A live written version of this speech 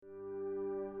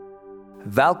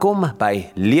Welkom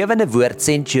by Lewende Woord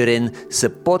Centurion se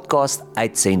podcast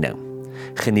uitsending.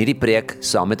 Geniet die preek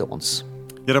saam met ons.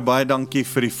 Here, baie dankie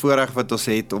vir die voorreg wat ons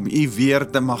het om U weer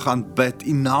te mag aanbid,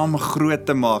 U naam groot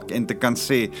te maak en te kan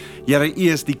sê, Here, U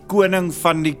is die koning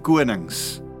van die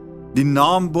konings, die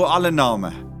naam bo alle name,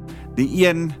 die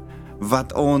een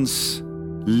wat ons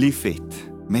liefhet,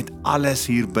 met alles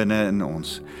hier binne in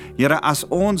ons. Here, as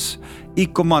ons U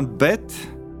kom aanbid,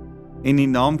 en die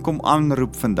naam kom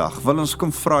aanroep vandag, wil ons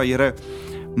kom vra, Here,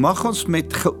 mag ons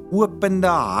met geopende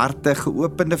harte,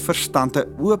 geopende verstand, 'n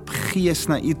oop gees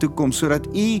na U toe kom, sodat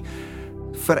U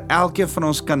vir elkeen van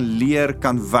ons kan leer,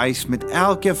 kan wys, met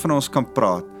elkeen van ons kan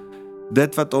praat,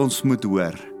 dit wat ons moet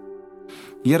hoor.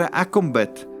 Here, ek kom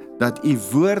bid, dat U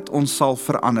woord ons sal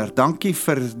verander. Dankie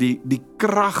vir die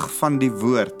krag van die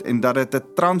woord, en dat dit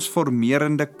 'n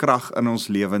transformerende krag in ons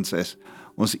lewens is.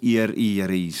 Ons eer U,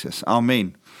 Here Jesus.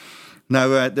 Amen.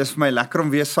 Nou, dis vir my lekker om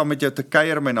weer saam met jou te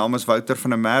kuier. My naam is Wouter van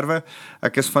der Merwe.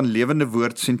 Ek is van Lewende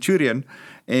Woord Centurion.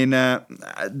 En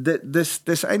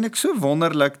dis eintlik so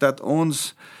wonderlik dat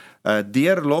ons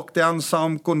deur lockdown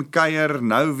saam kon kuier,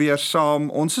 nou weer saam.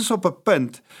 Ons is op 'n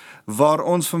punt waar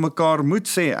ons vir mekaar moet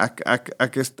sê,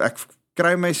 ek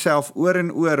kry myself oor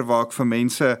en oor waar ek vir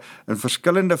mense in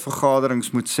verskillende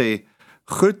vergaderings moet sê,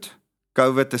 goed,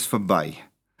 COVID is verby.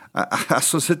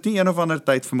 As ons dit nie een of ander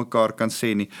tyd vir mekaar kan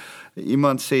sê nie.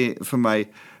 Iemand sê vir my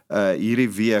hierdie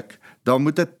week, daar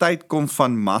moet 'n tyd kom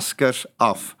van maskers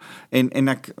af. En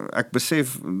ek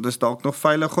besef, dis dalk nog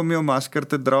veilig om jou masker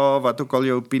te dra, wat ook al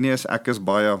jou opinie is, ek is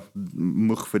baie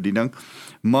moeg vir die ding.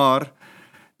 Maar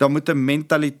dan moet 'n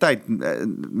mentaliteit,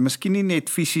 miskien nie net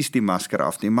fisies die masker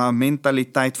af nie, maar 'n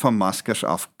mentaliteit van maskers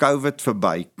af. COVID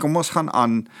verby. Kom ons gaan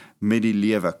aan met die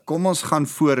lewe. Kom ons gaan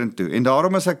vorentoe. En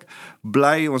daarom is ek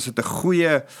bly, ons het 'n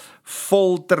goeie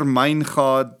voltermyn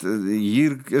gehad.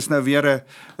 Hier is nou weer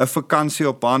 'n vakansie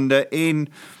op hande en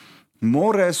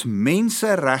môre is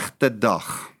Menseregte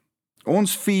Dag.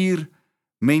 Ons vier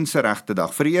Menseregte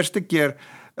Dag. Vir die eerste keer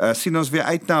sien ons weer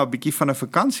uit na 'n bietjie van 'n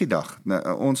vakansiedag.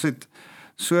 Ons het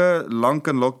so lank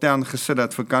in lockdown gesit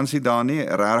dat vakansiedae nie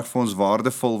regtig vir ons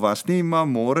waardevol was nie, maar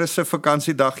môre se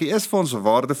vakansiedagie is vir ons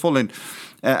waardevol en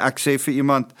ek sê vir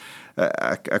iemand,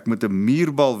 ek moet 'n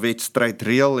muurbal-wedstryd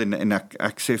reël en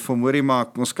ek sê vir Morie, maar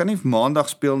ons kan nie maandag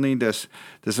speel nie, dis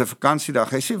 'n vakansiedag.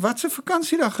 Hy sê, wat 'n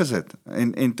vakansiedag is dit?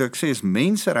 En toe ek sê, is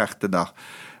Menseregte Dag.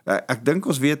 Ek dink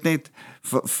ons weet net,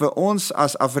 vir ons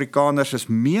as Afrikaners is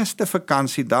meeste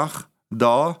vakansiedag,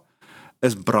 daar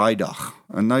is Braaidag.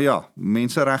 En nou ja,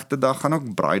 Menseregte Dag gaan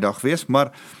ook Braaidag wees,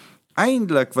 maar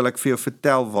eintlik wil ek vir jou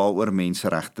vertel waaroor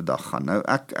Menseregte Dag gaan. Nou,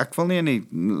 ek wil nie in die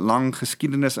lang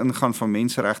geskiedenis ingaan van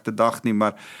Menseregte Dag nie,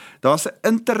 maar daar's 'n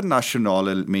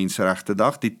internasionale Menseregte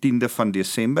Dag, die 10de van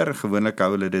Desember, gewoonlik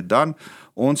hou hulle dit dan.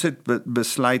 Ons het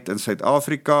besluit in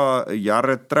Suid-Afrika,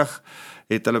 jare terug,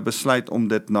 het hulle besluit om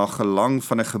dit na gelang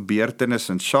van 'n gebeurtenis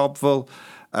in Sharpeville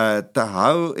te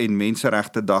hou, en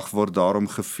Menseregte Dag word daarom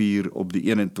gevier op die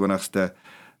 21ste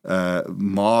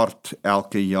Maart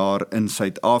elke jaar in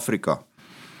Suid-Afrika.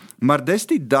 Maar dis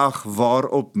die dag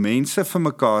waarop mense vir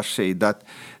mekaar sê dat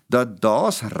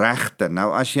daar's regte.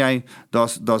 Nou as jy,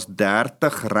 daar's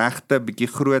 30 regte, bietjie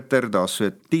groter, daar's so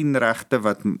 10 regte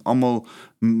wat almal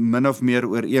min of meer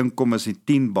ooreenkom is die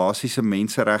 10 basiese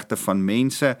menseregte van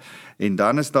mense, en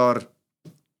dan is daar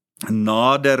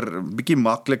nader, bietjie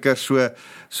makliker,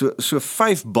 so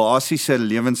 5 basiese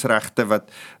lewensregte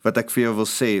wat ek vir jou wil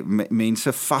sê,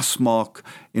 mense vasmaak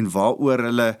en waaroor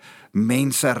hulle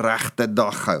Menseregte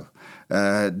Dag hou.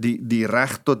 Die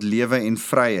reg tot lewe en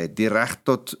vryheid, die reg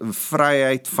tot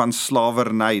vryheid van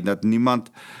slawerny, dat niemand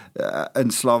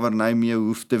in slawerny meer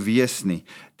hoef te wees nie,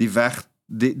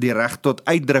 die reg tot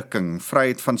uitdrukking,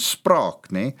 vryheid van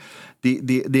spraak, nê?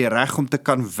 Die reg om te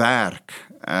kan werk,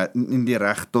 en die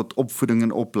reg tot opvoeding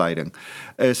en opleiding,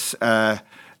 is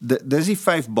dis die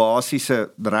 5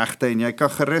 basiese regte, en jy kan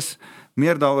gerus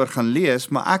meer daaroor gaan lees,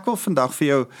 maar ek wil vandag vir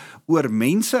jou oor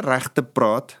menseregte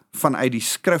praat vanuit die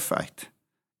skrif uit.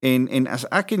 En as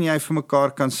ek en jy vir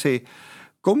mekaar kan sê,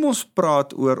 kom ons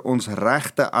praat oor ons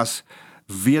regte as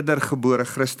wedergebore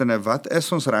Christene, wat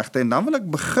is ons regte? En dan wil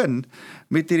ek begin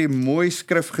met hierdie mooi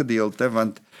skrifgedeelte,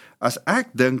 want as ek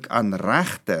dink aan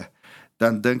regte,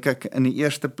 dan dink ek in die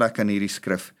eerste plek aan hierdie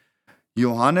skrif.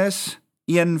 Johannes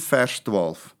 1 vers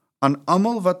 12. Aan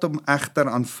almal wat hom egter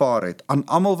aanvaar het, aan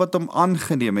almal wat hom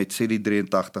aangeneem het, sê die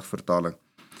 83 vertaling.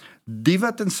 Die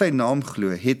wat in sy naam glo,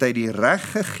 het hy die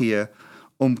reg gegee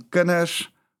om kinders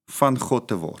van God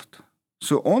te word.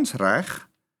 So ons reg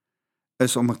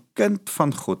is om 'n kind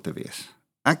van God te wees.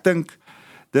 Ek dink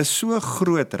dis so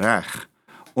groot reg,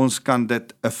 ons kan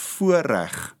dit 'n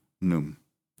voorreg noem.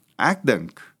 ek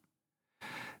dink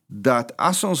dat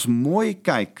as ons mooi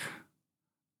kyk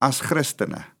as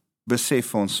Christene,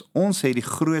 besef ons het die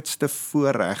grootste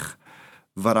voorreg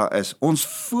wat daar is. Ons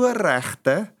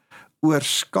voorregte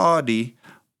oorskadu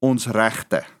ons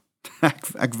regte.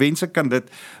 Ek wens ek kan dit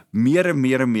meer en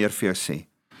meer vir jou sê.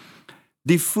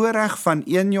 Die voorreg van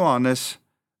 1 Johannes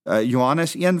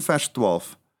 1 vers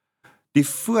 12, die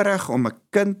voorreg om 'n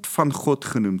kind van God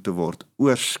genoem te word,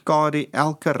 oorskadu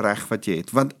elke reg wat jy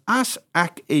het. Want as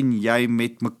ek en jy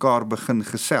met mekaar begin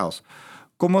gesels,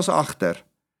 kom ons agter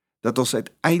dat ons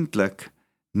uiteindelik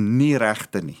nie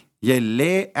regte nie. Jy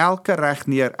lê elke reg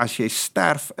neer as jy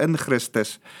sterf in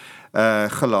Christus,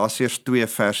 Galasiërs 2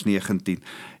 vers 19.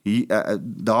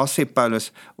 Daar sê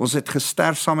Paulus, ons het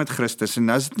gesterf saam met Christus, en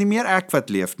nou is dit nie meer ek wat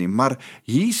leef nie, maar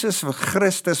Jesus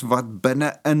Christus wat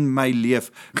binne in my leef.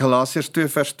 Galasiërs 2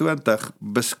 vers 20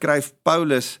 beskryf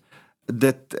Paulus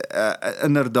dit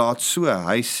inderdaad so.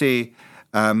 Hy sê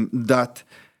dat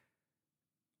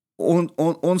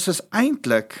ons is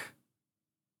eintlik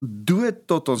dood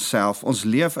tot onsself, ons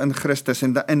leef in Christus,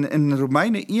 en in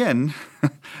Romeine 1,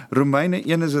 Romeine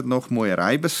 1 is dit nog mooier,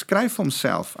 hy beskryf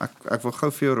homself, ek wil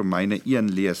gou vir jou Romeine 1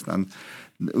 lees, dan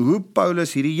hoe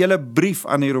Paulus hierdie hele brief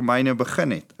aan die Romeine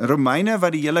begin het. Romeine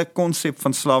wat die hele konsep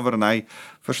van slawerny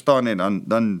verstaan het,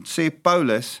 dan sê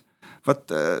Paulus, wat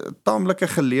taamlike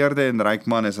geleerde en ryk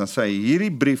man is, dan sê hy,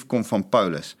 hierdie brief kom van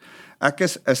Paulus. Ek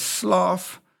is 'n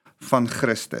slaaf van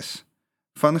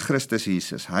Christus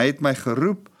Jesus. Hy het my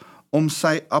geroep om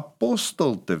sy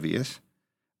apostel te wees.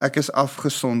 Ek is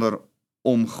afgesonder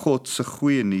om God se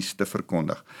goeie nuus te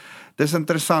verkondig. Dis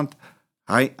interessant,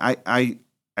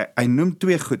 hy noem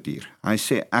twee goed hier. Hy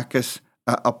sê ek is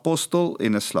 'n apostel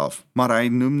en 'n slaaf, maar hy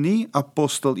noem nie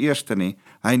apostel eerste nie,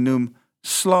 hy noem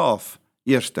slaaf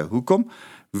eerste. Hoekom?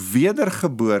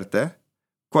 Wedergeboorte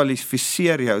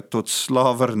kwalifiseer jou tot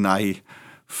slawerny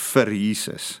vir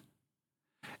Jesus.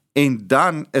 En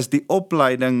dan is die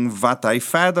opleiding wat hy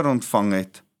verder ontvang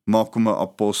het, maak hom 'n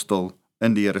apostel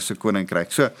in die Here se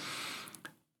koninkryk. So,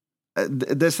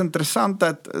 dis interessant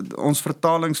dat ons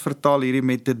vertalings vertaal hierdie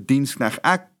met 'n dienskneg.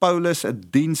 Ek, Paulus, 'n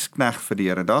dienskneg vir die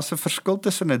Here. Daar's 'n verskil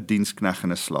tussen 'n dienskneg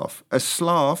en 'n slaaf. 'n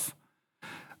Slaaf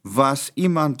was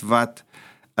iemand wat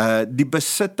die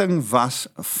besitting was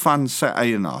van sy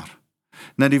eienaar.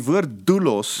 Nou die woord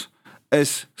doulos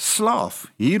is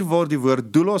slaaf. Hier word die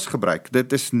woord doulos gebruik.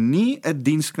 Dit is nie 'n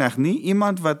dienskneg, nie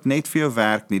iemand wat net vir jou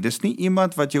werk nie. Dis nie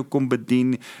iemand wat jou kom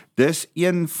bedien. Dis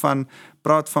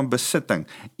praat van besitting.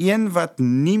 Een wat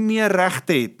nie meer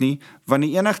regte het nie, want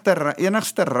die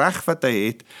enigste reg wat hy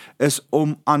het, is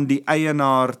om aan die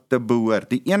eienaar te behoort.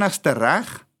 Die enigste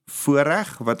reg,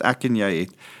 voorreg wat ek en jy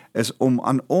het, is om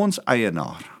aan ons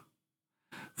eienaar,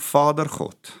 Vader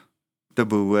God, te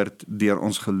behoort deur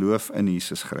ons geloof in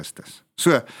Jesus Christus.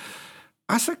 So,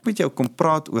 as ek met jou kom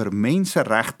praat oor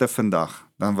menseregte vandag,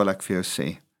 dan wil ek vir jou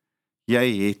sê,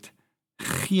 jy het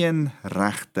geen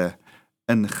regte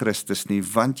in Christus nie,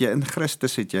 want jy in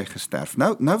Christus het jy gesterf.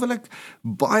 Nou wil ek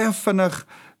baie vinnig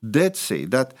dit sê,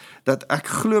 dat ek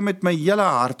glo met my hele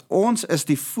hart, ons is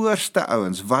die voorste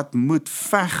ouens wat moet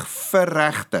veg vir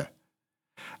regte.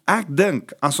 Ek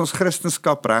dink, as ons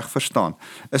Christendom reg verstaan,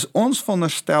 is ons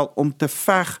veronderstel om te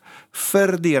veg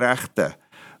vir die regte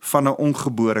van 'n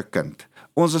ongebore kind.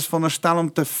 Ons is veronderstel om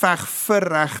te veg vir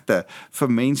regte vir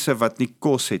mense wat nie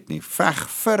kos het nie. Veg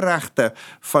vir regte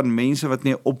van mense wat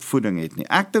nie opvoeding het nie.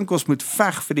 Ek dink ons moet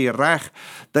veg vir die reg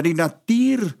dat die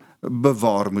natuur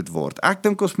bewaar moet word. Ek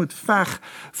dink ons moet veg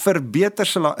vir beter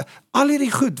al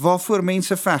hierdie goed waarvoor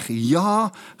mense veg.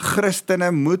 Ja,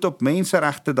 Christene moet op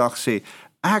Menseregte Dag sê,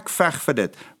 ek veg vir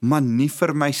dit, maar nie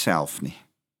vir myself nie.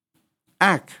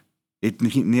 Ek het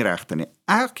nie regte nie.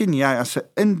 Ek en jy as 'n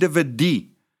individu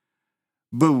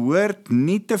behoort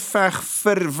nie te veg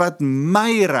vir wat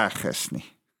my reg is nie.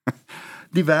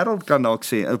 Die wêreld kan dalk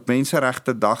sê, op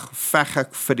Menseregte Dag veg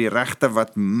ek vir die regte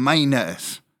wat myne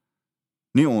is.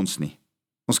 Nie ons nie.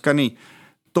 Ons kan nie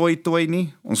toi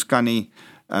nie, ons kan nie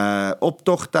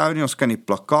optogte hou nie, ons kan nie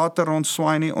plakate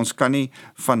rondswaai nie, ons kan nie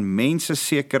van mense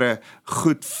sekere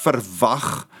goed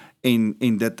verwag en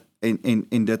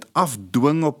dit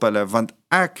afdwing op hulle, want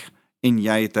ek en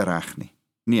jy het 'n reg nie.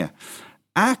 Nee,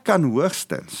 ek kan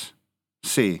hoogstens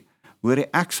sê, hoor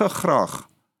ek sal graag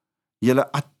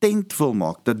julle attent wil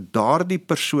maak dat daardie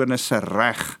persone se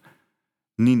reg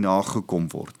nie nagekom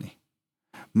word nie.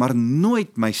 Maar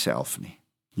nooit myself nie.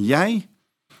 Jy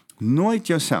nooit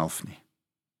jouself nie.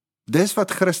 Dis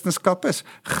wat Christendom is.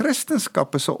 Christendom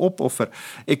is 'n opoffer.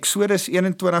 Eksodus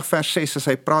 21 vers 6, as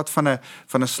hy praat van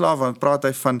 'n slaaf, dan praat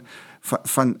hy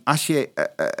van as jy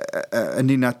in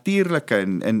die natuurlike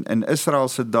in Israel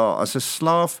se dae, as 'n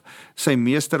slaaf sy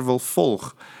meester wil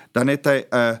volg, dan het hy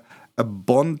 'n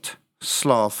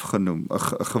bondslaaf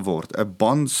geword, 'n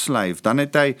bondslave. Dan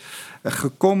het hy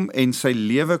gekom en sy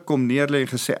lewe kom neerlê en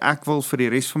gesê, ek wil vir die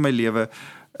res van my lewe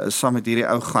saam met hierdie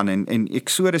ou gaan, en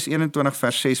Eksodus 21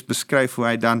 vers 6 beskryf hoe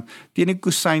hy dan teen die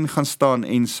kusyn gaan staan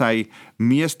en sy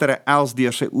meester 'n els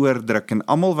deur sy oor druk, en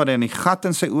almal wat in die gat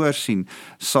in sy oor sien,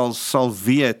 sal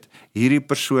weet, hierdie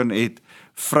persoon het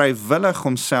vrywillig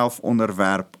homself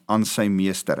onderwerp aan sy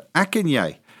meester. Ek en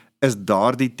jy is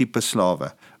daardie tipe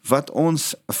slawe, wat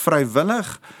ons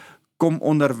vrywillig kom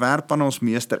onderwerp aan ons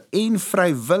meester, en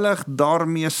vrywillig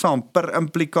daarmee saam, per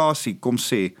implikasie, kom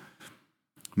sê,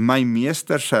 my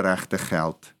meester se regte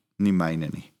geld, nie myne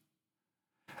nie.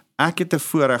 Ek het 'n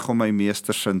voorreg om my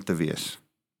meester sin te wees.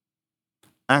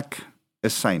 Ek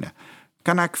is syne.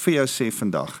 Kan ek vir jou sê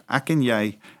vandag, ek en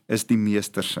jy is die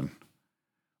meester sin.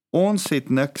 Ons het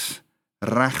niks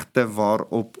regte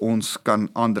waarop ons kan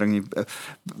aandring nie.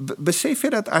 Besef jy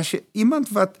dat as jy iemand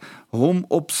wat hom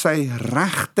op sy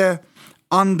regte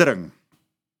aandring,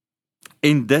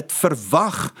 en dit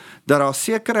verwag dat daar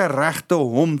sekere regte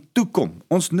hom toekom.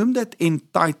 Ons noem dit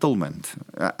entitlement.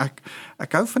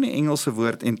 Ek hou van die Engelse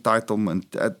woord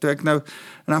entitlement. Toe ek nou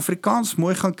in Afrikaans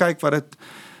mooi gaan kyk wat dit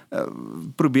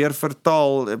probeer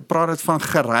vertaal, praat dit van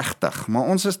geregtig, maar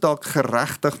ons is dalk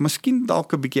geregtig, miskien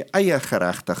dalk 'n bietjie eie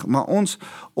geregtig, maar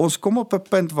ons kom op 'n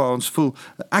punt waar ons voel,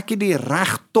 ek het die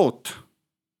reg tot,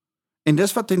 en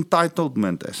dis wat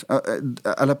entitlement is.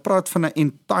 Hulle praat van 'n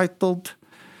entitled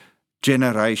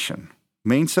generation.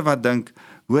 Mense wat dink,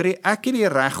 hoorie, ek het die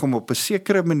reg om op 'n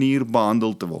sekere manier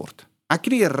behandel te word. Ek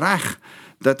het die reg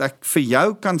dat ek vir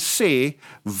jou kan sê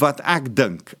wat ek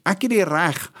dink. Ek het die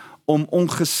reg om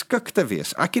ongeskik te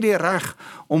wees. Ek het die reg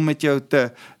om met jou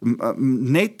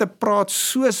net te praat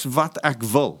soos wat ek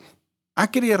wil.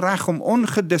 Ek het die reg om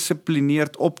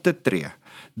ongedissiplineerd op te tree.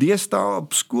 Deesdae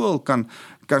op skool kan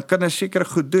kinders seker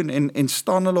goed doen en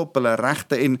staan hulle op hulle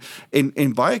regte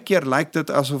en baie keer lyk dit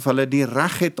asof hulle die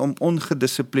reg het om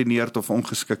ongedissiplineerd of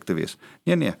ongeskik te wees.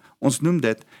 Nee, ons noem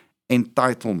dit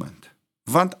entitlement.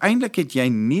 Want eintlik het jy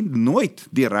nooit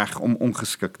die reg om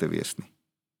ongeskik te wees nie.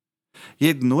 Jy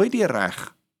het nooit die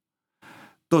reg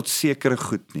tot sekere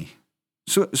goed nie.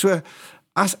 So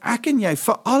as ek en jy,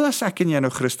 veral as ek en jy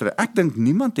nou Christene, ek dink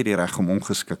niemand het die reg om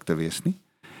ongeskik te wees nie.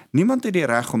 Niemand het die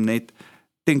reg om net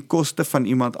ten koste van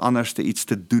iemand anders te iets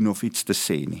te doen of iets te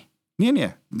sê nie.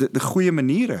 Nee, die goeie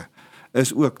maniere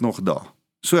is ook nog daar.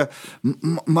 So,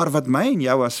 maar wat my en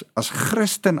jou as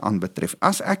Christen aanbetref,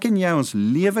 as ek en jy ons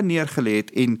lewe neergelê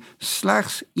het en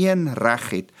slegs een reg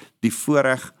het, die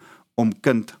voorreg om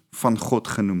kind van God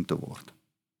genoem te word,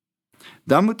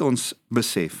 dan moet ons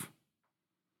besef,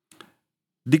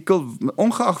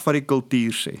 ongeag wat die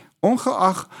kultuur sê,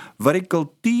 ongeag wat die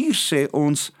kultuur sê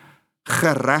ons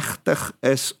geregtig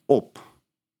is op,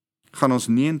 gaan ons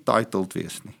nie entitled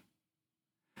wees nie.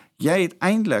 Jy het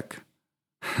eintlik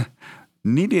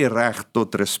nie die reg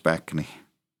tot respek nie.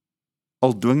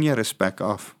 Al dwing jy respek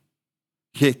af.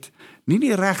 Jy het nie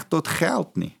die reg tot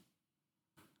geld nie.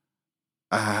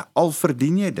 Al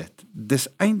verdien jy dit. Dis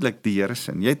eintlik die Here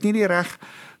se. Jy het nie die reg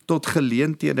tot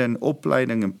geleenthede en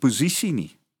opleiding en posisie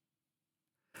nie.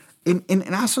 En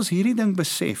as ons hierdie ding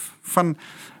besef, van,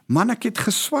 man, ek het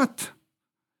geswat.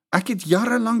 Ek het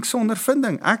jarelang se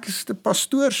ondervinding. Ek is 'n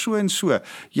pastoor so en so.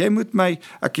 Jy moet my,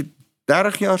 ek het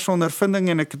 30 jaar se ondervinding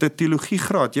en ek het 'n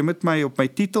teologiegraad. Jy moet my op my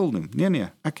titel noem. Nee,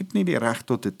 ek het nie die reg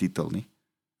tot 'n titel nie.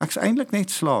 Ek is eintlik net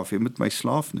slaaf. Jy moet my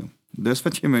slaaf noem. Dis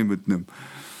wat jy my moet noem.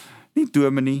 Nie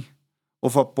dominee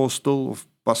of apostel of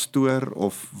pastoor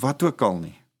of wat ook al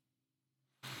nie.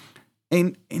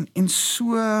 En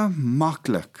so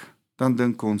maklik, dan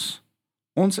dink ons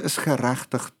is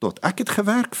geregtig tot. Ek het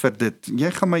gewerk vir dit.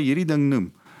 Jy gaan my hierdie ding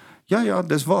noem. Ja,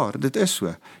 dis waar, dit is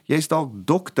so. Jy is dalk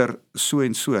dokter so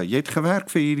en so. Jy het gewerk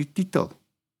vir hierdie titel.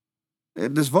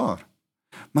 Dis waar.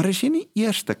 Maar is jy nie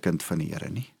eerste kind van die Here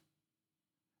nie?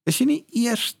 Is jy nie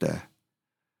eerste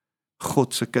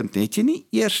God se kind? Het jy nie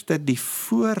eerste die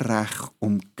voorreg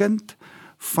om kind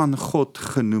van God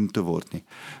genoem te word nie?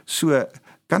 So,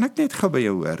 kan ek net gou by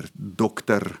jou hoor,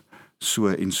 dokter so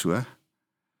en so?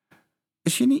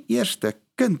 Is jy nie eerste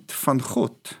kind van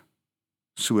God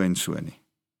so en so nie?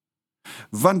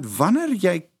 Want wanneer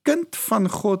jy kind van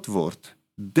God word,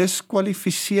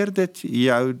 diskwalifiseer dit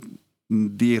jou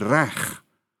die reg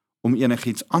om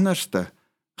enigiets anders te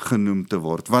genoem te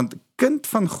word. Want kind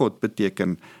van God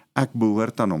beteken, ek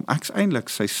behoort aan hom. Ek's eintlik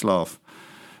sy slaaf.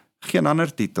 Geen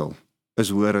ander titel is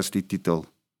hoër as die titel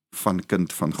van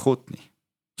kind van God nie.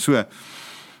 So,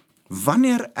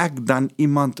 wanneer ek dan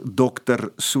iemand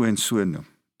dokter so en so noem,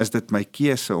 is dit my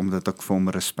keuse omdat ek vir hom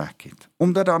respek het.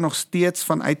 Omdat daar nog steeds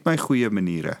vanuit my goeie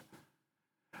maniere,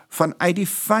 vanuit die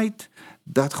feit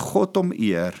dat God hom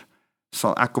eer,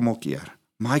 sal ek hom ook eer.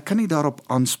 Maar hy kan nie daarop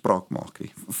aanspraak maak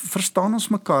nie. Verstaan ons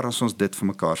mekaar as ons dit vir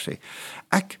mekaar sê?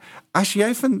 As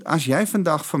jy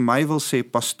vandag vir my wil sê,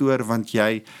 pastoor, want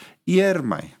jy eer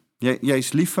my, jy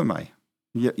is lief vir my,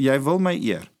 jy wil my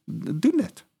eer, doen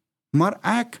dit. Maar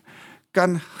ek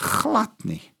kan glad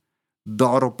nie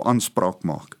daarop aanspraak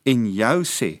maak en jou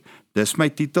sê, dis my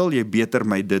titel, jy beter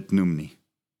my dit noem nie.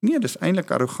 Nee, dis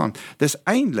eintlik arrogant. Dis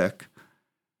eintlik,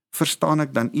 verstaan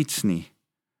ek dan iets nie,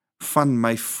 van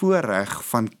my voorreg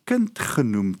van kind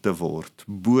genoem te word,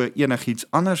 bo enigiets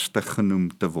anders te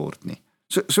genoem te word nie.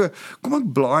 So kom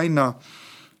ek blaai na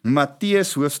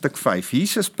Matteus hoofstuk 5.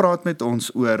 Jesus praat met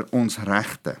ons oor ons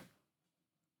regte.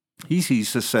 Hier is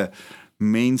Jesus se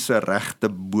menseregte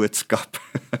boodskap.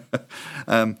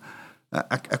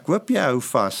 Ek hoop jy hou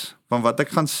vas, van wat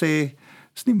ek gaan sê,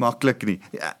 is nie maklik nie.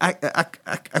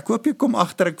 Ek hoop jy kom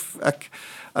agter,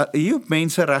 hier op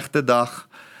Menseregte Dag,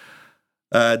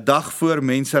 dag voor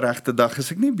Menseregte Dag,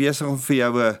 is ek nie besig om vir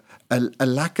jou 'n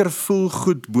lekker voel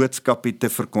goed boodskapie te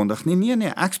verkondig nie.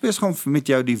 Nee, ek is besig om met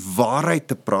jou die waarheid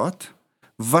te praat,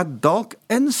 wat dalk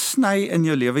insny in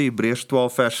jou lewe. Hebreërs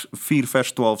 4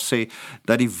 vers 12 sê,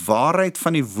 dat die waarheid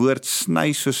van die woord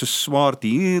sny soos 'n swaard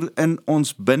hier in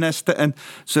ons binneste in,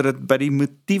 sodat by die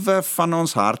motiewe van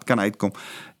ons hart kan uitkom.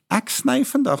 Ek sny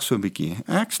vandag so 'n bietjie,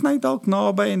 ek sny dalk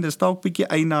naby en dis dalk bietjie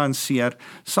eina en seer.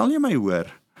 Sal jy my hoor?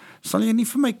 Sal jy nie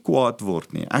vir my kwaad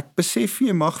word nie? Ek besef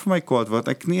jy mag vir my kwaad word.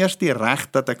 Ek het nie eers die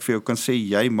reg dat ek vir jou kan sê,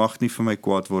 jy mag nie vir my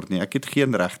kwaad word nie. Ek het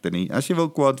geen regte nie. As jy wil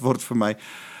kwaad word vir my,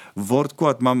 word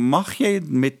kwaad, maar mag jy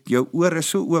met jou ore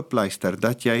so oop luister,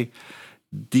 dat jy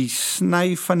die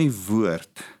sny van die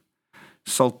woord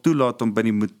sal toelaat om by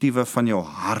die motiewe van jou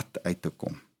hart uit te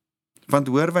kom. Want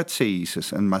hoor wat sê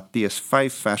Jesus in Matteus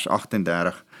 5 vers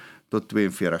 38 tot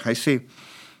 42. Hy sê,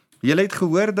 julle het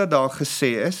gehoor dat daar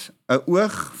gesê is, 'n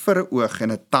oog vir 'n oog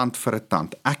en 'n tand vir 'n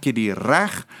tand. Ek het die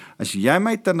reg, as jy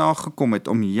my te na gekom het,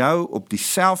 om jou op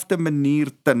dieselfde manier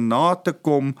te na te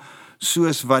kom,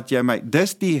 soos wat jy my,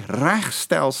 dis die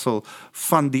regstelsel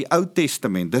van die Ou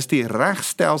Testament, dis die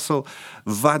regstelsel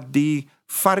wat die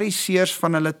Fariseërs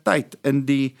van hulle tyd in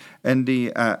die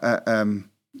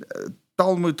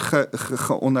Talmud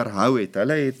geonderhou het.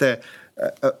 Hulle het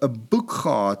 'n boek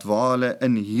gehad waar hulle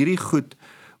in hierdie goed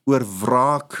oor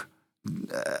wraak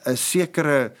 'n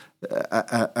sekere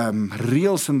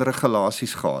reëls en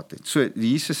regulasies gehad het. So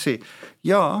Jesus sê,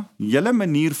 ja, julle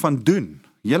manier van doen,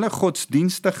 julle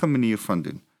godsdienstige manier van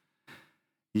doen,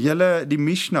 julle die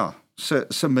Mishnah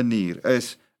se manier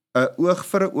is 'n oog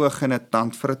vir 'n oog en 'n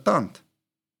tand vir 'n tand.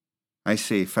 Hy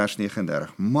sê vers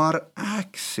 39, maar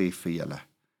ek sê vir julle,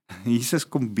 Jesus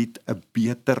kom bied 'n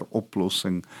beter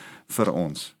oplossing vir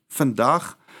ons.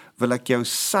 Vandag wil ek jou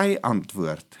sy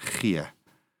antwoord gee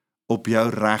op jou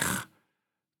reg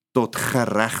tot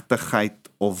geregtigheid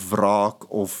of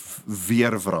wraak of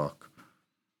weerwraak.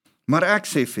 Maar ek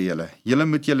sê vir julle, julle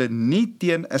moet julle nie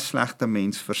teen 'n slegte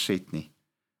mens verset nie.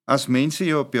 As mense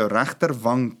jou op jou regter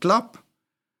wang klap,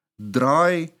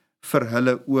 draai vir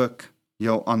hulle ook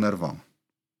jou ander wang.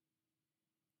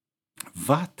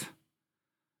 Wat?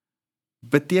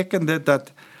 Beteken dit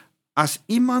dat as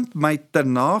iemand my te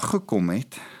nagekom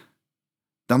het,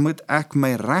 dan moet ek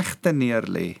my regte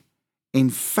neerlê en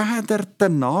verder te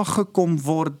nagekom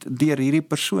word deur hierdie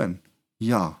persoon?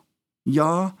 Ja,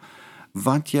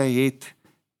 want jy het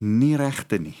nie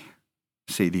regte nie,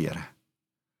 sê die Here.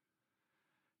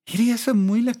 Hierdie is 'n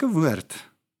moeilike woord.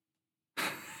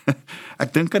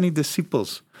 Ek dink aan die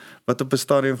disippels wat op 'n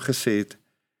stadium gesê het,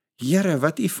 Here,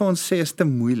 wat U vir ons sê is te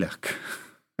moeilik.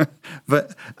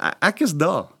 Ek is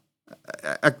daar.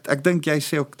 Ek dink jy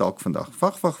sê ook dalk vandag,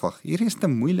 wag, hierdie is te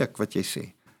moeilik wat jy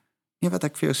sê. Nee, wat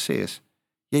ek vir jou sê is,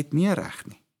 jy het nie reg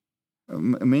nie.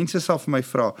 Mense sal vir my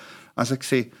vra, as ek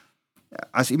sê,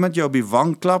 as iemand jou op die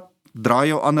wang klap, draai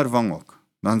jou ander wang ook.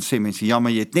 Dan sê mense, ja,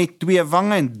 maar jy het net 2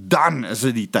 wange en dan is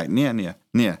dit die tyd.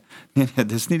 Nee,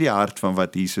 dis nie die hart van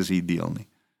wat Jesus hier deel nie.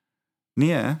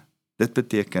 Nee, dit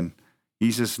beteken,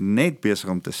 Jesus net besig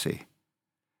om te sê,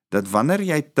 dat wanneer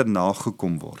jy te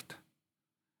nagekom word,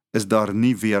 is daar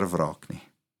nie weerwraak nie.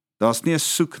 Daar's nie 'n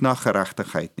soek na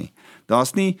geregtigheid nie.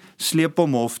 Daar's nie sleep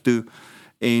hom hof toe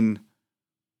en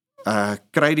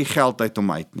kry die geld uit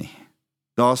hom uit nie.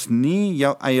 Daar's nie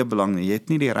jou eie belang nie. Jy het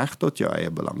nie die reg tot jou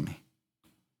eie belang nie.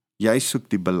 Jy soek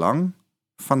die belang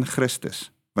van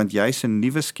Christus, want jy's 'n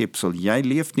nuwe skepsel, jy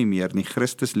leef nie meer nie,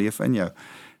 Christus leef in jou.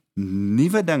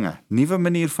 Nuwe dinge, nuwe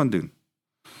manier van doen.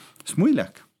 Dis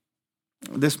moeilik.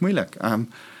 Dis moeilik.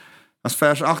 As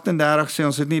vers 38 sê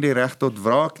ons het nie die reg tot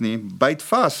wraak nie, byt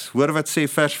vas. Hoor wat sê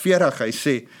vers 40, hy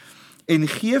sê, en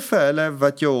gee vir hulle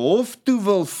wat jou hof toe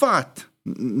wil vat.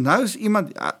 Nou is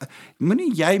iemand,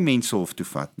 moenie jy mense hof toe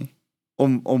vat nie,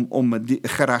 om die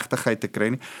geregtigheid te kry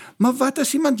nie. Maar wat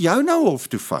as iemand jou nou hof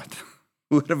toe vat?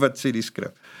 Hoor wat sê die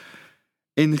skrif.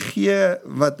 En gee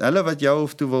hulle wat jou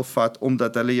hof toe wil vat,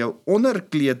 omdat hulle jou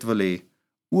onderkleed wil hê,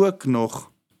 ook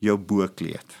nog jou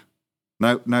bokleed.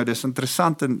 Nou dis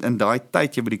interessant in daai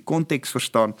tyd, jy moet die konteks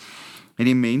verstaan, en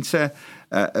die mense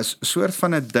is soort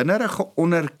van 'n dinnerige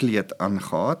onderkleed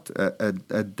aangehad,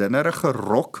 'n dinnerige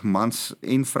rok, mans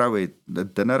en vroue het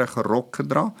 'n dinnerige rok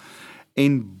gedra,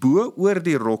 en bo oor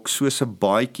die rok, soos 'n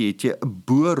baadjie, het jy 'n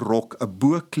bo-rok, 'n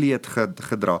bo-kleed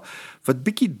gedra, wat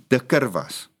bietjie dikker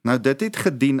was. Nou dit het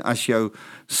gedien as jou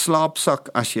slaapsak,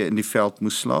 as jy in die veld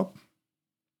moes slaap.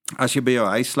 As jy by jou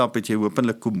huis slaap, het jy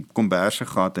hopelik komberse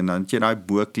gehad, en dan het jy daai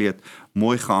bo-kleed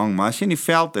mooi gehang, maar as jy in die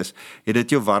veld is, het dit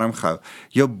jou warm gehou.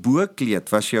 Jou bo-kleed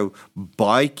was jou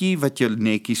baadjie wat jou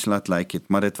netjies laat lyk het,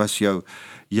 maar dit was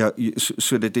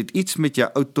so dit het iets met jou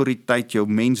autoriteit, jou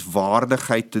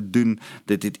menswaardigheid te doen,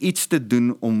 dit het iets te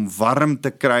doen om warm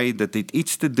te kry, dit het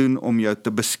iets te doen om jou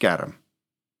te beskerm.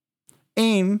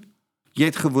 En jy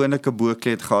het gewoonlik 'n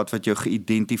bo-kleed gehad wat jou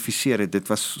geïdentifiseer het, dit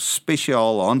was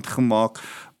spesiaal handgemaak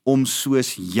om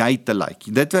soos jy te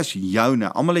lyk. Dit was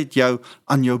joune, almal het jou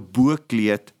aan jou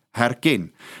bo-kleed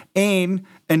herken. En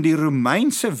in die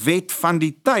Romeinse wet van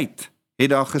die tyd het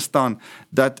daar gestaan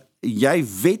dat jy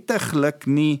wettiglik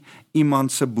nie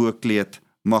iemand se bo-kleed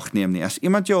mag neem nie. As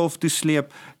iemand jou hof toe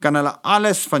sleep, kan hulle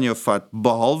alles van jou vat,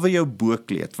 behalwe jou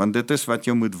bo-kleed, want dit is wat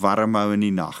jou moet warm hou in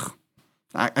die nag.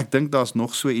 Ek dink daar's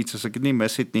nog so iets, as ek dit nie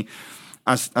mis het nie,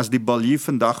 as die baljuw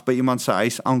vandag by iemand se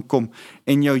huis aankom,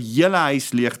 en jou hele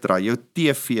huis leegdra, jou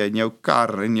TV en jou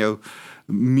kar en jou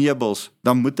meubels,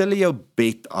 dan moet hulle jou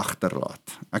bed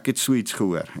agterlaat. Ek het so iets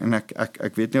gehoor, en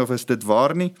ek weet nie of is dit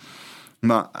waar nie,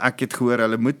 maar ek het gehoor,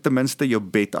 hulle moet ten minste jou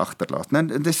bed agterlaat. Nou,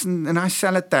 dit is in daai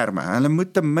selfde terme, hulle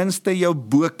moet ten minste jou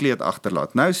bokleed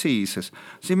agterlaat. Nou sê Jesus,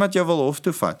 as iemand jou wil hof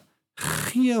toe vat,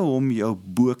 gee hom jou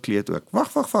bokleed ook.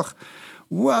 Wag.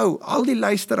 Wow, al die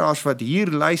luisteraars wat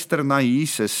hier luister na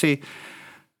Jesus, sê,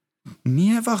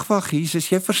 nee, wag, Jesus,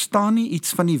 jy verstaan nie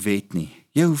iets van die wet nie.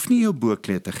 Jy hoef nie jou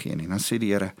bokleed te gee nie. Dan sê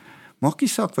die Here, maak nie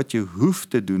saak wat jy hoef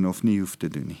te doen of nie hoef te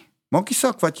doen nie. Maak nie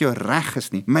saak wat jou reg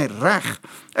is nie. My reg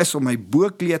is om my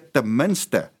bokleed ten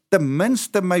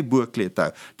minste my bokleed te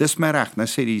hou. Dis my reg. Nou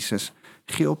sê Jesus,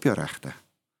 gee op jou regte.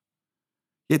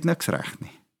 Jy het niks reg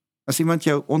nie. As iemand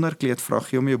jou onderkleed vra,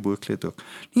 gee hom jou bokleed ook.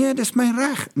 Nee, dis my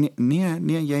reg.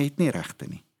 Nee, jy het nie regte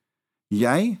nie.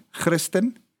 Jy,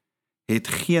 Christen, het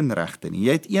geen regte nie.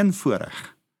 Jy het een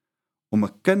voorreg om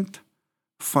 'n kind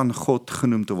van God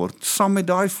genoem te word. Saam met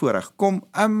daai voorreg kom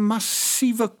 'n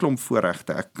massiewe klomp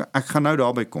voorregte. Ek gaan nou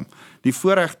daarby kom. Die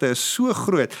voorregte is so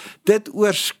groot, dit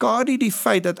oorskadu die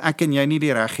feit dat ek en jy nie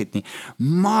die reg het nie.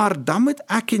 Maar dan moet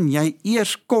ek en jy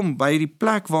eers kom by die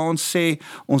plek waar ons sê,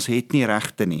 ons het nie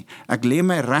regte nie. Ek lê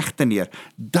my regte neer.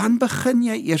 Dan begin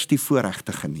jy eers die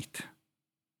voorregte geniet.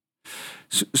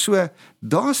 So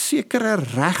daar's sekere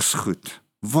regsgoed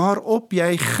waarop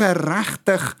jy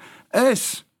geregtig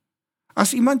is.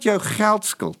 As iemand jou geld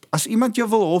skuld, as iemand jou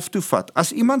wil hof toe vat,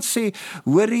 as iemand sê,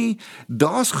 hoorie,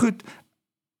 daar's goed,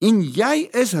 en jy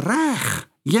is reg,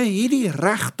 jy het die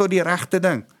reg tot die regte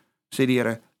ding, sê die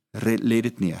Here, lê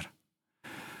dit neer.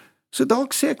 So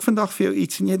dalk sê ek vandag vir jou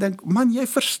iets, en jy dink, man, jy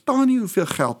verstaan nie hoeveel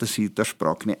geld is hier ter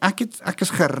sprake nie, ek is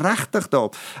geregtig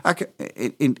daarop,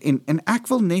 en ek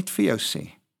wil net vir jou sê,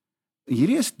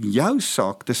 hierdie is jou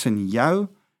saak tussen jou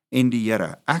en die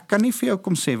Here. Ek kan nie vir jou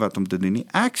kom sê wat om te doen nie.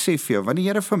 Ek sê vir jou, wat die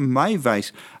Here vir my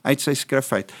wys uit sy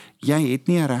skrif uit, jy het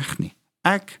nie 'n reg nie.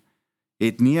 Ek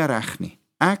het nie 'n reg nie.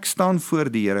 Ek staan voor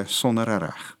die Here sonder 'n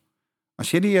reg.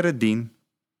 As jy die Here dien,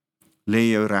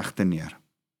 lê jou regte neer.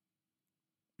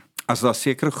 As daar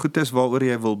sekere goed is waaroor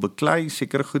jy wil beklei,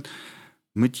 sekere goed,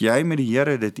 moet jy met die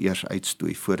Here dit eers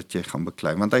uitstoei voordat jy gaan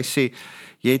beklei. Want hy sê,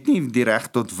 jy het nie die reg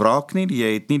tot wraak nie,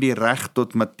 jy het nie die reg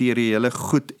tot materiële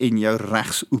goed en jou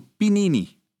regsopinie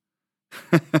nie.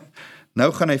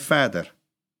 Nou gaan hy verder.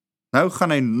 Nou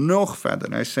gaan hy nog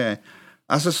verder. Hy sê,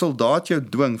 as 'n soldaat jou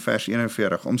dwing, vers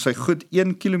 41, om sy goed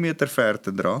 1 kilometer ver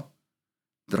te dra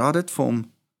dit vir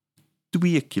hom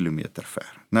 2 kilometer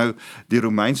ver. Nou, die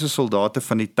Romeinse soldate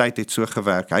van die tyd het so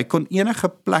gewerk. Hy kon enige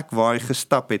plek waar hy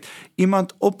gestap het,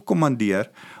 iemand opkommandeer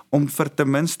om vir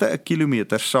ten minste 1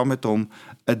 kilometer saam met hom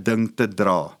 'n ding te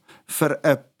dra. vir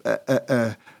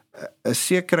 'n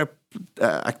sekere,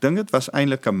 ek dink dit was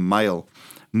eintlik 'n myl,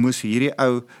 moes hierdie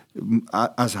ou,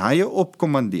 as hy jou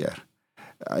opkommandeer,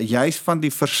 jy's van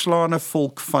die verslaane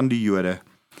volk van die Jode,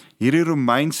 hierdie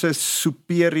Romeinse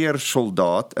superior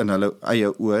soldaat in hulle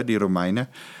eie oë, die Romeine,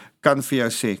 kan vir jou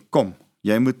sê, kom,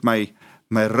 jy moet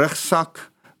my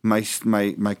rugsak,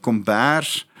 my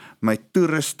kombers, my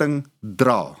toerusting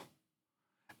dra.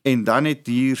 En dan het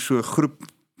hier so 'n groep,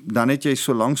 dan het jy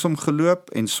so langsom geloop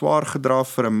en swaar gedra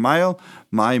vir 'n myl,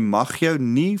 maar hy mag jou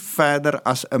nie verder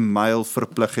as 'n myl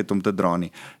verplig het om te dra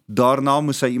nie. Daarna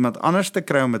moes hy iemand anders te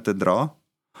kry om dit te dra,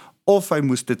 of hy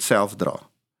moes dit self dra.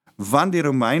 Want die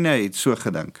Romeine het so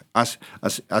gedink, as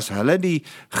hulle die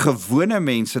gewone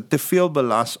mense te veel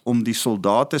belas om die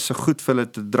soldate se goed vir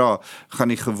hulle te dra, gaan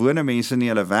die gewone mense nie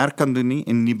hulle werk kan doen nie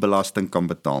en nie belasting kan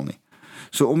betaal nie.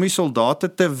 So om die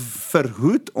soldate te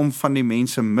verhoed om van die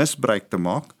mense misbruik te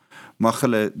maak, mag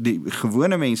hulle die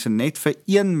gewone mense net vir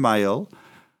 1 myl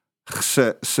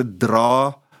se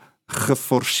dra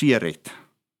geforseer het.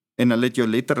 En hulle het jou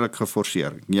letterlik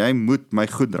geforseer. Jy moet my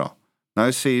goed dra.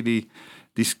 Nou sê die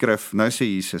skrif, nou sê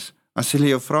Jesus, as hulle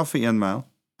jou vra vir 1 myl,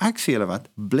 ek sê hulle wat,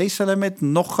 bless hulle met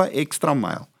nog 'n ekstra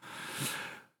myl.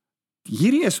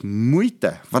 Hierdie is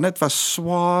moeite, want dit was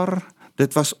swaar,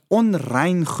 dit was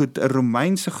onrein goed, 'n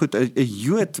Romeinse goed, 'n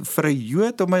Jood, vir 'n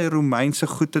Jood om 'n Romeinse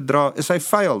goed te dra, is hy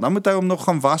vuil, dan moet hy hom nog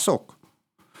gaan was ook.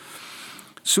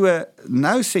 So,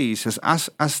 nou sê Jesus, as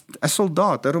 'n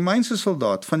soldaat, 'n Romeinse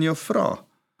soldaat van jou vra,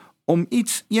 om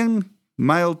iets 1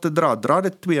 myl te dra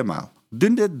dit 2 myl,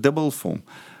 doen dit dubbel vir hom,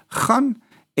 gaan,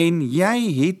 en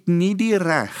jy het nie die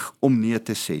reg om nee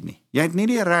te sê nie, jy het nie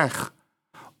die reg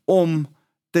om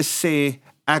te sê,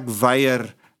 ek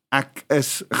weier, ek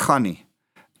gaan nie.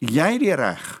 Jy het die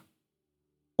reg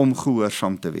om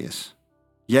gehoorsaam te wees.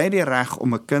 Jy het die reg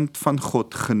om 'n kind van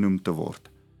God genoem te word.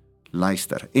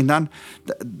 Luister, en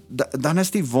dan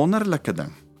is die wonderlike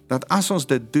ding, dat as ons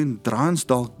dit doen, dra ons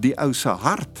dalk die ou se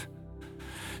hart.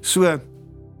 So,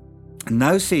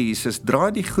 nou sê Jesus,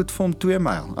 dra die goed vir hom 2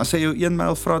 myl. As hy jou 1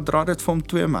 myl vra, dra dit vir hom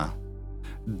 2 myl.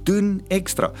 Doen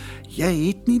ekstra. Jy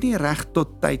het nie die reg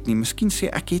tot tyd nie. Miskien sê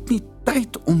ek het nie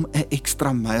tyd om 'n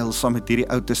ekstra myl saam met hierdie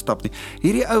ou te stap nie.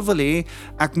 Hierdie ou wil hê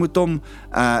ek moet hom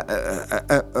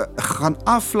gaan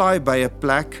aflaai by 'n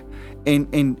plek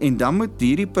en dan moet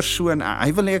hierdie persoon,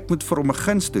 hy wil hê ek moet vir hom 'n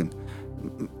guns doen.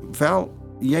 Wel,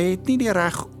 jy het nie die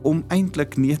reg om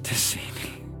eintlik nee te sê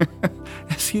nie.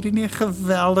 Is hierdie nie 'n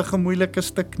geweldige moeilike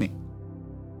stuk nie?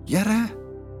 Here,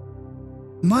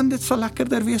 man, dit sal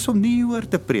lekkerder wees om nie hoor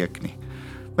te preek nie.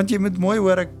 Want jy moet mooi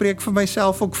hoor, ek preek vir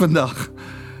myself ook vandag.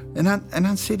 En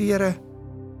dan sê die Here,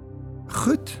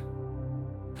 goed,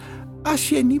 as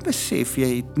jy nie besef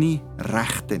jy het nie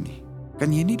regte nie,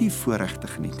 kan jy nie die voorregte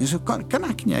geniet nie. So kan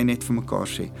ek en jy net vir mekaar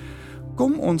sê,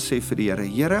 kom ons sê vir die Here,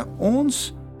 Here,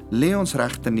 ons lê ons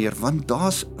regte neer, want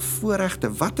daar's voorregte.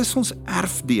 Wat is ons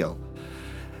erfdeel?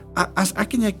 As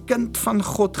ek en jy kind van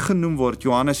God genoem word,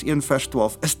 Johannes 1 vers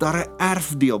 12, is daar 'n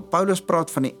erfdeel. Paulus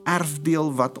praat van die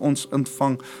erfdeel wat ons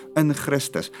ontvang in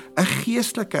Christus. 'n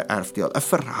Geestelike erfdeel, 'n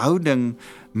verhouding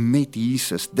met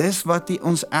Jesus. Dis wat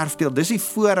ons erfdeel, dis die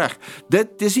voorreg.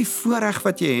 Dis die voorreg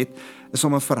wat jy het, is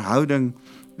om 'n verhouding,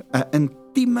 'n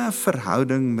intieme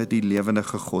verhouding met die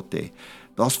lewendige God te hê.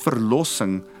 Daar's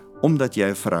verlossing omdat jy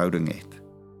 'n verhouding het.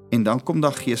 En dan kom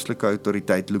daar geestelike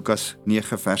autoriteit, Lukas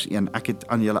 9 vers 1, ek het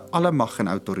aan julle alle mag en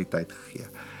autoriteit gegee.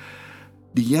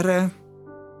 Die Here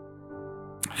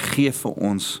gee vir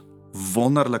ons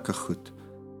wonderlike goed,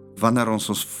 wanneer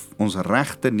ons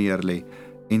regte neerlê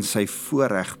en sy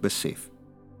voorreg besef.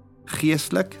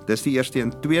 Geestelik, dis die eerste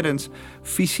een. Tweedens,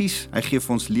 fisies, hy gee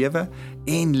vir ons lewe,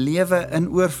 en lewe in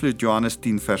oorvloed, Johannes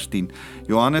 10 vers 10.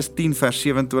 Johannes 10 vers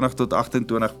 27 tot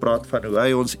 28 praat van hoe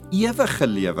hy ons ewige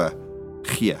lewe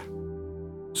gee.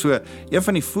 So, een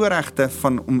van die voorregte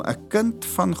van om 'n kind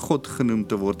van God genoem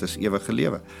te word is ewige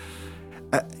lewe.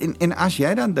 En as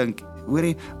jy dan dink,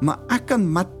 hoorie, maar ek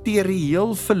kan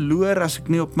materieel verloor as ek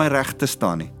nie op my regte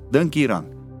staan nie. Dink hieraan.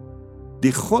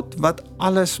 Die God wat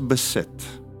alles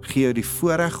besit, gee jou die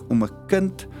voorreg om 'n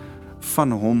kind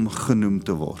van hom genoem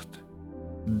te word.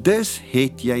 Dus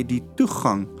het jy die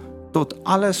toegang tot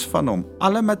alles van hom.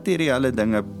 Alle materiële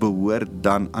dinge behoort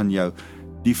dan aan jou.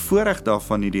 Die voorreg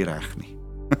daarvan nie die reg nie.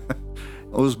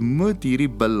 Ons moet hierdie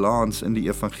balans in die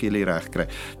evangelie reg kry.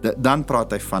 Dan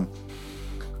praat hy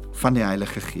van die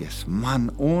Heilige Gees.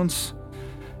 Man, ons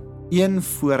een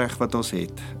voorreg wat ons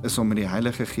het, is om met die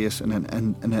Heilige Gees in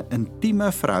 'n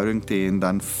intieme verhouding te hê en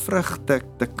dan vrugte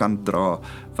te kan dra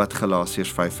wat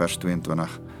Galasiërs 5 vers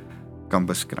 22 kan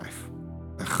beskryf.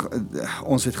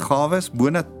 Ons het gawes,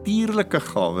 bonatuurlike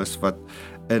gawes wat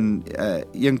in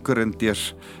 1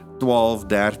 Korintiërs 12,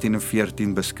 13 en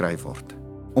 14 beskryf word,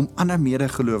 om ander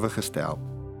medegelowiges te help.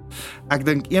 Ek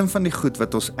dink een van die goed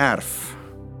wat ons erf,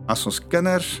 as ons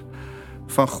kinders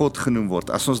van God genoem word,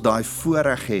 as ons daai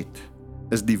voorreg het,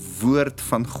 is die woord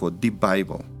van God, die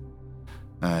Bybel.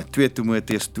 2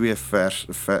 Timoteus 2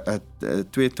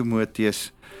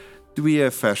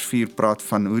 vers 4 praat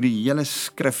van hoe die hele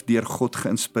skrif deur God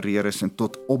geïnspireer is en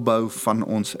tot opbou van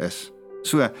ons is.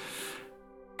 So,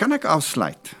 kan ek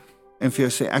afsluit en vir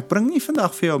jou sê, ek bring nie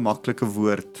vandag vir jou 'n maklike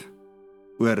woord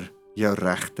oor jou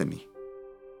regte nie.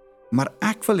 Maar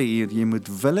ek wil hê jy moet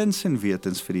willens en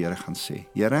wetens vir die Here gaan sê,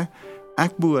 Here,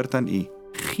 ek behoort aan U,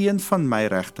 geen van my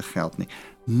regte geld nie,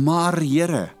 maar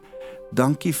Here,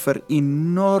 dankie vir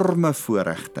enorme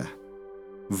voorregte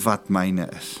wat myne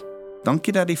is.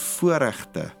 Dankie dat die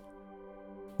voorregte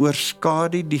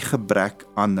oorskadu die gebrek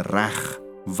aan reg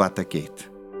wat ek het.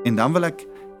 En dan wil ek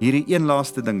hierdie een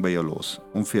laaste ding by jou los,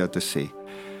 om vir jou te sê,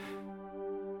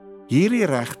 hierdie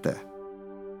regte,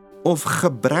 of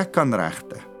gebrek aan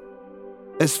regte,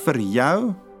 is vir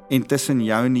jou en tussen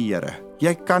jou en die Here.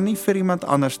 Jy kan nie vir iemand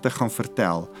anders te gaan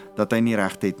vertel dat hy nie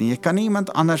regte het nie. Jy kan nie iemand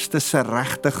anders te se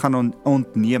regte gaan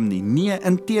ontneem nie. Nee,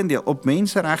 inteendeel, op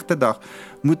Menseregte Dag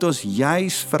moet ons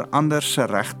juis vir ander se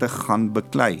regte gaan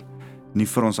beklei, nie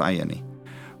vir ons eie nie.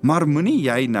 Maar moenie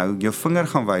jy nou jou vinger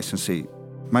gaan wys en sê,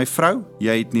 my vrou,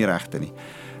 jy het nie regte nie.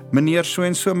 Meneer so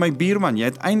en so, my buurman, jy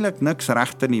het eintlik niks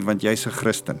regte nie, want jy's 'n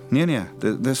Christen. Nee,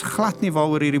 dis glad nie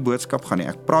waaroor hierdie boodskap gaan nie.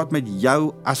 Ek praat met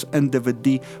jou as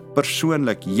individu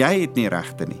persoonlik. Jy het nie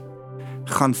regte nie.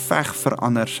 Gaan veg vir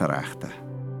ander se regte.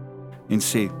 En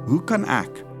sê, hoe kan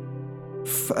ek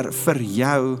vir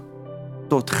jou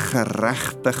tot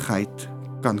geregtigheid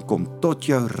kan kom, tot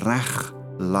jou reg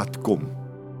laat kom,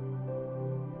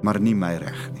 maar nie my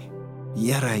reg nie.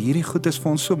 Here, hierdie goed is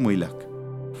vir ons so moeilik.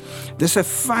 Dis 'n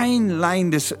fyn lyn,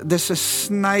 dis 'n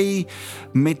sny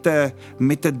met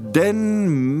 'n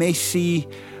dun messie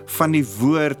van die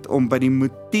woord om by die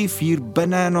motief hier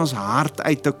binne in ons hart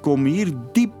uit te kom, hier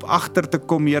diep agter te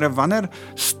kom, Here, wanneer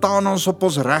staan ons op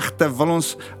ons regte, wil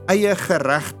ons eie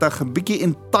geregtig, 'n bietjie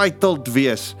entitled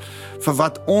wees vir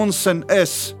wat ons sin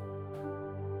is.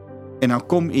 En dan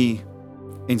kom U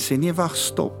en sê, nee, wag,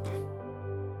 stop.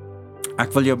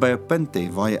 Ek wil jou by 'n punt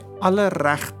hê, waar jy alle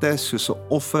regte soos 'n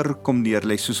offer kom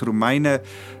neerlê, soos Romeine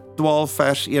 12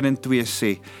 vers 1 en 2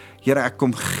 sê, Here, ek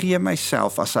kom gee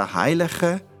myself as 'n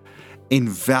heilige en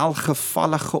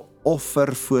welgevallige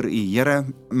offer voor U. Here,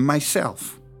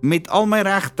 myself, met al my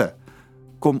regte,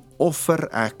 kom offer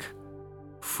ek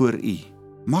voor U.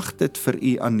 Mag dit vir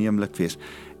U aanneemlik wees,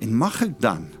 en mag ek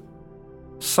dan,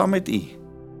 saam met U,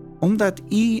 omdat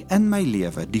U in my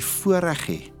lewe die voorreg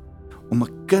het, om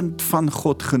 'n kind van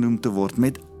God genoem te word,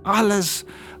 met alles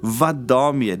wat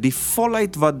daarmee, die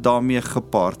volheid wat daarmee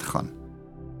gepaard gaan.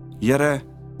 Here,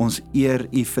 ons eer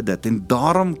U vir dit, en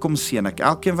daarom kom seën ek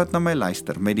elkeen wat na my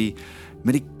luister, met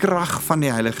die krag van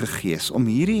die Heilige Gees, om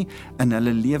hierdie in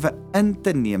hulle lewe in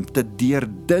te neem, te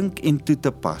deurdink en toe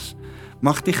te pas.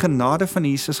 Mag die genade van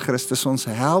Jesus Christus ons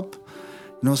help,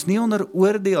 en ons nie onder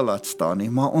oordeel laat staan nie,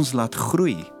 maar ons laat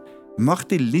groei. Mag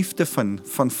die liefde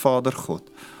van Vader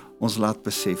God ons laat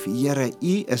besef, Here,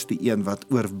 U is die een wat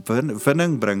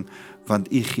oorwinning bring,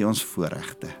 want U gee ons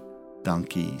voorregte.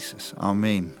 Dankie Jesus.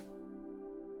 Amen.